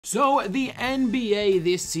So the NBA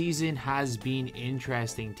this season has been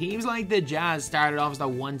interesting. Teams like the Jazz started off as the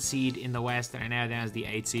 1 seed in the West and are now down as the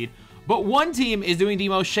 8 seed. But one team is doing the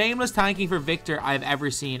most shameless tanking for Victor I've ever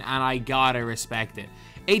seen, and I gotta respect it.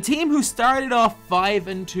 A team who started off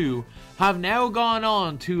 5-2 have now gone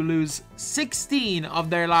on to lose 16 of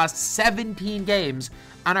their last 17 games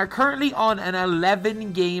and are currently on an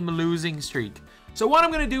 11-game losing streak. So what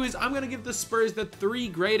I'm going to do is I'm going to give the Spurs the 3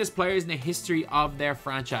 greatest players in the history of their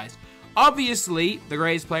franchise. Obviously, the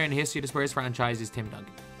greatest player in the history of the Spurs franchise is Tim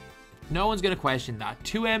Duncan. No one's going to question that.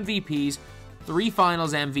 2 MVPs, 3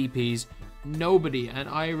 Finals MVPs. Nobody, and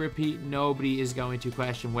I repeat, nobody is going to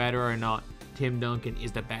question whether or not Tim Duncan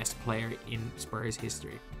is the best player in Spurs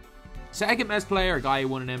history. Second best player, a guy who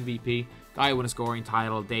won an MVP, guy who won a scoring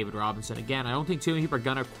title, David Robinson. Again, I don't think too many people are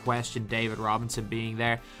going to question David Robinson being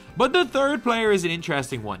there. But the third player is an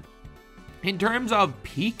interesting one. In terms of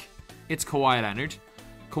peak, it's Kawhi Leonard.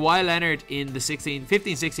 Kawhi Leonard in the 15-16 and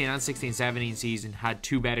 16-17 season had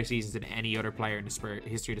 2 better seasons than any other player in the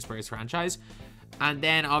history of the Spurs franchise. And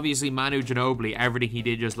then obviously Manu Ginobili, everything he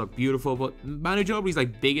did just looked beautiful. But Manu Ginobili's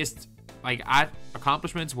biggest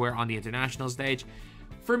accomplishments were on the international stage.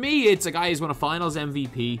 For me, it's a guy who's won a Finals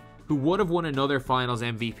MVP, who would have won another Finals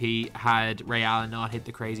MVP had Ray Allen not hit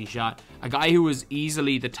the crazy shot. A guy who was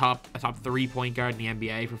easily a top 3 point guard in the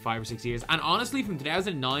NBA for 5 or 6 years. And honestly, from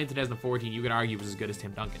 2009 to 2014, you could argue was as good as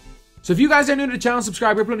Tim Duncan. So if you guys are new to the channel,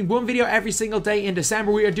 subscribe. We're uploading 1 video every single day in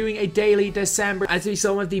December. We are doing a daily December. And to be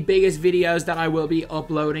some of the biggest videos that I will be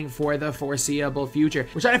uploading for the foreseeable future.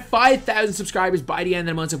 We're trying to 5,000 subscribers by the end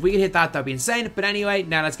of the month. So if we can hit that, that'd be insane. But anyway,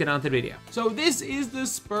 now let's get on to the video. So this is the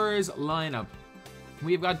Spurs lineup.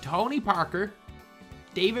 We've got Tony Parker,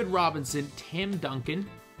 David Robinson, Tim Duncan,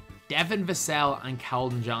 Devin Vassell, and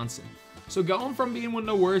Keldon Johnson. So going from being one of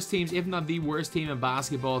the worst teams, if not the worst team in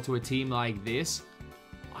basketball, to a team like this,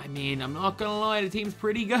 I mean, I'm not gonna lie, the team's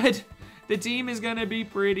pretty good. The team is gonna be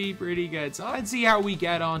pretty good. So let's see how we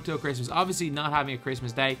get on till Christmas. Obviously not having a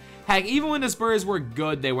Christmas Day. Heck, even when the Spurs were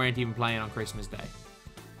good, they weren't even playing on Christmas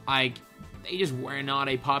Day. They just were not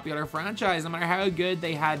a popular franchise. No matter how good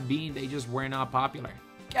they had been, they just were not popular.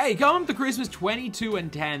 Okay, coming up to Christmas,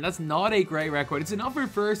 22-10. That's not a great record. It's enough for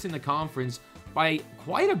first in the conference by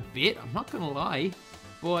quite a bit, I'm not gonna lie.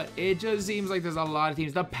 But it just seems like there's a lot of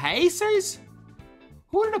teams. The Pacers?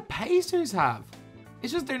 Who do the Pacers have?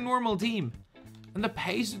 It's just their normal team. And the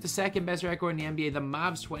Pacers, the second best record in the NBA. The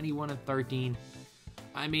Mavs, 21-13.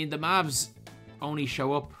 I mean, the Mavs only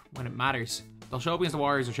show up when it matters. They'll show up against the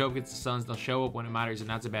Warriors, they'll show up against the Suns, they'll show up when it matters, and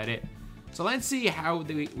that's about it. So let's see how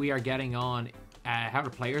we are getting on, how the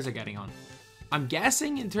players are getting on. I'm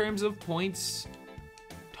guessing in terms of points,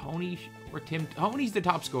 Tony or Tim. Tony's the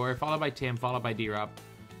top scorer, followed by Tim, followed by D-Rob.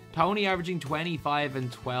 Tony averaging 25 and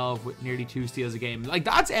 12 with nearly 2 steals a game.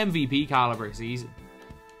 That's MVP caliber season.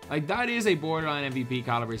 That is a borderline MVP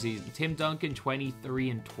caliber season. Tim Duncan,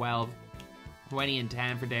 23 and 12. 20 and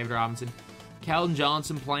 10 for David Robinson. Keldon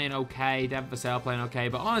Johnson playing okay. Devin Vassell playing okay.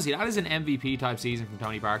 But honestly, that is an MVP type season from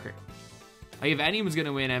Tony Parker. If anyone's going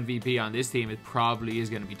to win MVP on this team, it probably is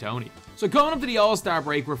going to be Tony. So going up to the All-Star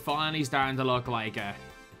break, we're finally starting to look like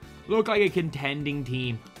a contending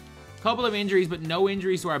team. Couple of injuries, but no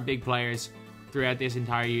injuries to our big players throughout this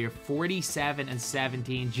entire year.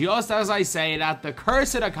 47-17. Just as I say that, the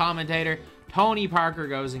curse of the commentator, Tony Parker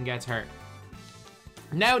goes and gets hurt.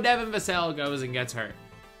 Now Devin Vassell goes and gets hurt.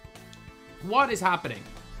 What is happening?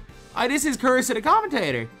 This is curse of the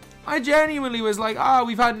commentator. I genuinely was like, oh,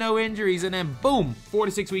 we've had no injuries, and then boom, 4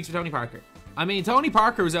 to 6 weeks for Tony Parker. I mean, Tony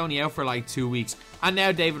Parker was only out for 2 weeks. And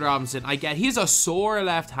now David Robinson, I get he's a sore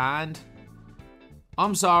left hand.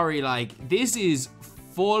 I'm sorry, this is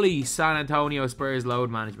fully San Antonio Spurs load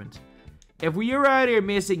management. If we are out here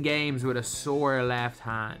missing games with a sore left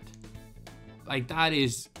hand, that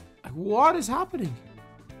is, what is happening?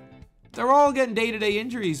 They're all getting day-to-day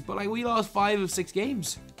injuries, but we lost 5 of 6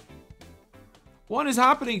 games. What is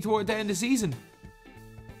happening toward the end of the season?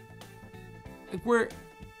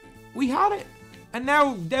 We had it, and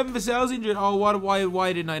now Devin Vassell's injured. Oh,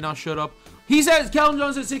 why didn't I not shut up? He says Keldon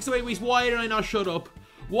Johnson 6 to 8 weeks. Why did I not shut up?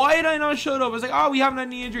 Why did I not shut up? I was like, oh, we haven't had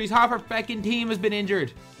any injuries. Half our fucking team has been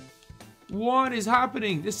injured. What is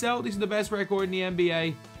happening? The Celtics are the best record in the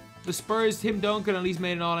NBA. The Spurs, Tim Duncan at least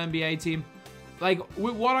made an All-NBA team.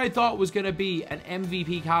 With what I thought was going to be an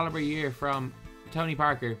MVP caliber year from Tony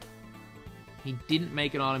Parker, he didn't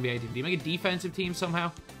make an All-NBA team. Did he make a defensive team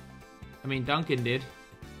somehow? I mean, Duncan did.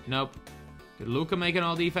 Nope. Did Luka make an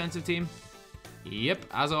all-defensive team? Yep,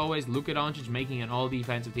 as always, Luka Doncic making an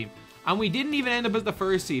all-defensive team. And we didn't even end up as the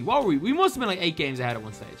first seed. What were we? We must have been 8 games ahead at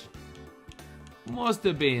one stage. Must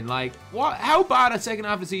have been. Like, what? How bad at second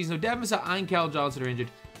half of the season? So Devin Vassell and Keldon Johnson are injured.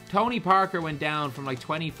 Tony Parker went down from like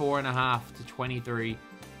 24.5 to 23.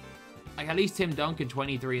 Like, at least Tim Duncan,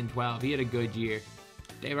 23 and 12. He had a good year.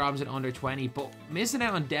 David Robinson under 20. But missing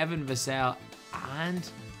out on Devin Vassell and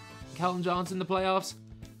Keldon Johnson in the playoffs.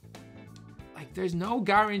 Like, there's no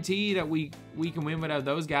guarantee that we can win without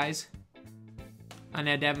those guys. And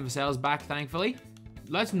now Devin Vassell's back, thankfully.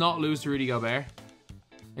 Let's not lose to Rudy Gobert.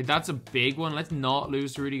 Like, that's a big one. Let's not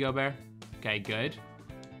lose to Rudy Gobert. Okay, good.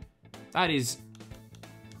 That is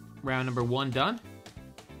round number 1 done.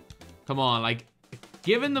 Come on, like,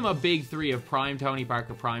 giving them a big 3 of prime Tony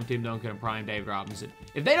Parker, prime Tim Duncan, and prime David Robinson.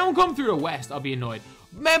 If they don't come through the West, I'll be annoyed.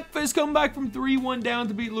 Memphis come back from 3-1 down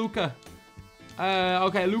to beat Luka.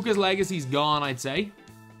 Okay, Luka's legacy's gone, I'd say.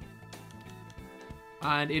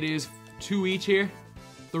 And it is 2 each here.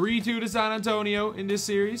 3-2 to San Antonio in this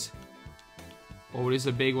series. Oh, this is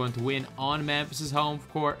a big one to win on Memphis's home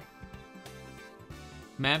court.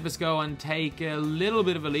 Memphis go and take a little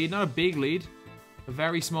bit of a lead. Not a big lead. A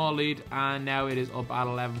very small lead. And now it is up at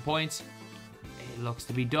 11 points. It looks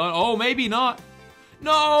to be done. Oh, maybe not.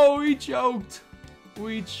 No, we choked.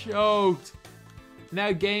 We choked.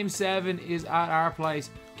 Now game 7 is at our place.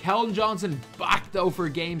 Keldon Johnson back though for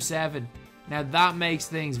game 7. Now that makes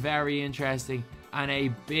things very interesting. And a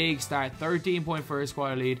big start. 13-point first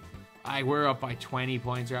quarter lead. We're up by 20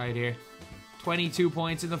 points right here. 22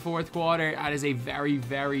 points in the fourth quarter. That is a very,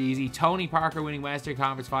 very easy. Tony Parker winning Western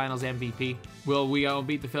Conference Finals MVP. Will we go and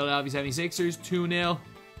beat the Philadelphia 76ers? 2-0.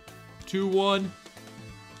 2-1.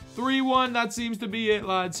 3-1. That seems to be it,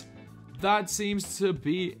 lads. That seems to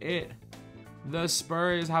be it. The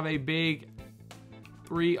Spurs have a big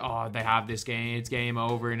 3. Oh, they have this game. It's game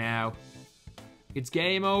over now. It's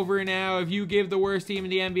game over now. If you give the worst team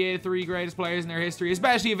in the NBA the 3 greatest players in their history,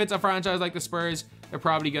 especially if it's a franchise like the Spurs, they're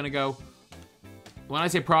probably going to go. When I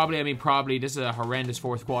say probably, I mean probably. This is a horrendous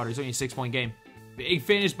fourth quarter. It's only a 6-point game. Big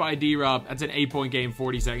finish by D-Rob. That's an 8-point game,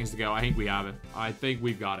 40 seconds to go. I think we have it. I think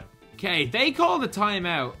we've got it. Okay, they called a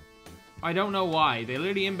timeout. I don't know why. They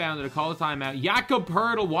literally inbounded to call a timeout. Jakob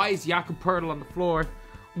Poeltl. Why is Jakob Poeltl on the floor?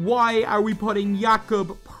 Why are we putting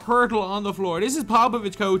Jakob Poeltl on the floor? This is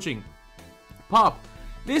Popovich coaching. Pop,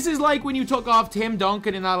 this is like when you took off Tim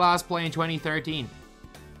Duncan in that last play in 2013.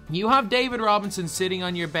 You have David Robinson sitting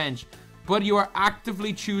on your bench, but you are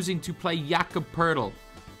actively choosing to play Jakob Poeltl.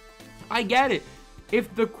 I get it.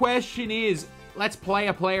 If the question is, let's play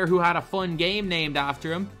a player who had a fun game named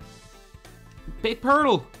after him, pick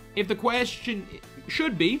Poeltl. If the question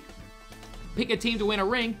should be, pick a team to win a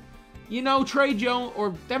ring, you know, Trey Jones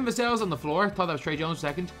or Devin Vassell's on the floor. Thought that was Trey Jones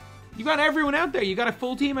second. You got everyone out there. You got a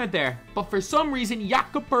full team out there. But for some reason,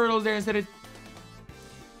 Jakob Poeltl's there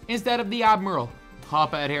instead of the Admiral.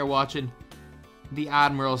 Hop out here watching the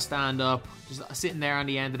Admiral stand up. Just sitting there on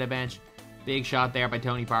the end of the bench. Big shot there by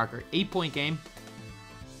Tony Parker. 8-point game.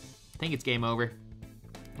 I think it's game over.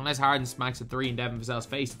 Unless Harden smacks a 3 in Devin Vassell's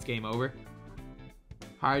face, it's game over.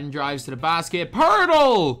 Harden drives to the basket.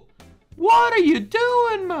 Poeltl! What are you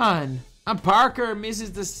doing, man? And Parker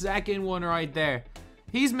misses the second one right there.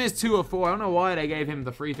 He's missed 2 of 4. I don't know why they gave him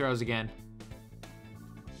the free throws again.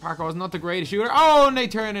 Parker was not the greatest shooter. Oh, and they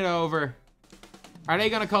turn it over. Are they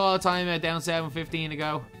going to call a timeout down 7:15 to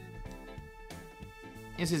go?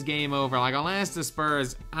 This is game over. Like, unless the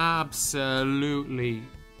Spurs absolutely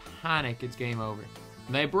panic, it's game over.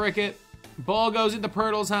 They brick it. Ball goes into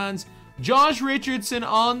Poeltl's hands. Josh Richardson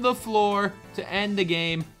on the floor to end the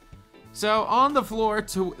game. So, on the floor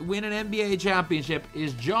to win an NBA championship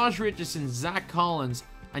is Josh Richardson, Zach Collins,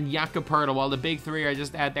 and Jakob Poeltl, while the big 3 are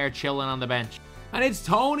just out there chilling on the bench. And it's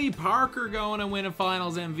Tony Parker going and winning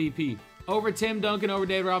Finals MVP. Over Tim Duncan, over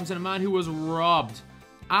David Robinson, a man who was robbed.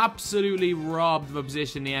 Absolutely robbed of a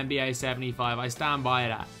position in the NBA 75. I stand by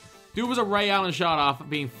that. Dude was a Ray Allen shot off of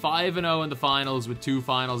being 5-0 in the Finals with 2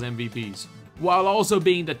 Finals MVPs. While also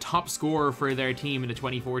being the top scorer for their team in the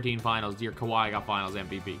 2014 Finals. Dear Kawhi got Finals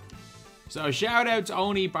MVP. So shout out to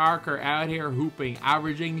Tony Parker out here hooping,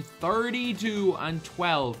 averaging 32 and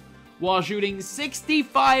 12 while shooting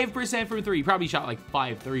 65% from 3. Probably shot like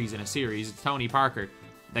 5 threes in a series. It's Tony Parker.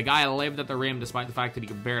 The guy lived at the rim despite the fact that he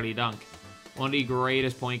could barely dunk. One of the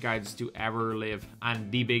greatest point guards to ever live. And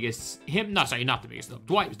the biggest, not the biggest snub.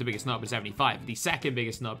 Dwight was the biggest snub in 75. The second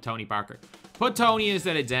biggest snub, Tony Parker. Put Tony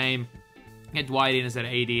instead of Dame. Get Dwight in instead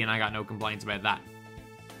of AD, and I got no complaints about that.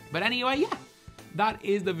 But anyway, yeah. That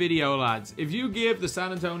is the video, lads. If you give the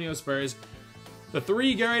San Antonio Spurs the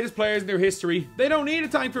 3 greatest players in their history, they don't need a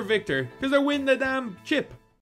tank for Victor because they're winning the damn chip.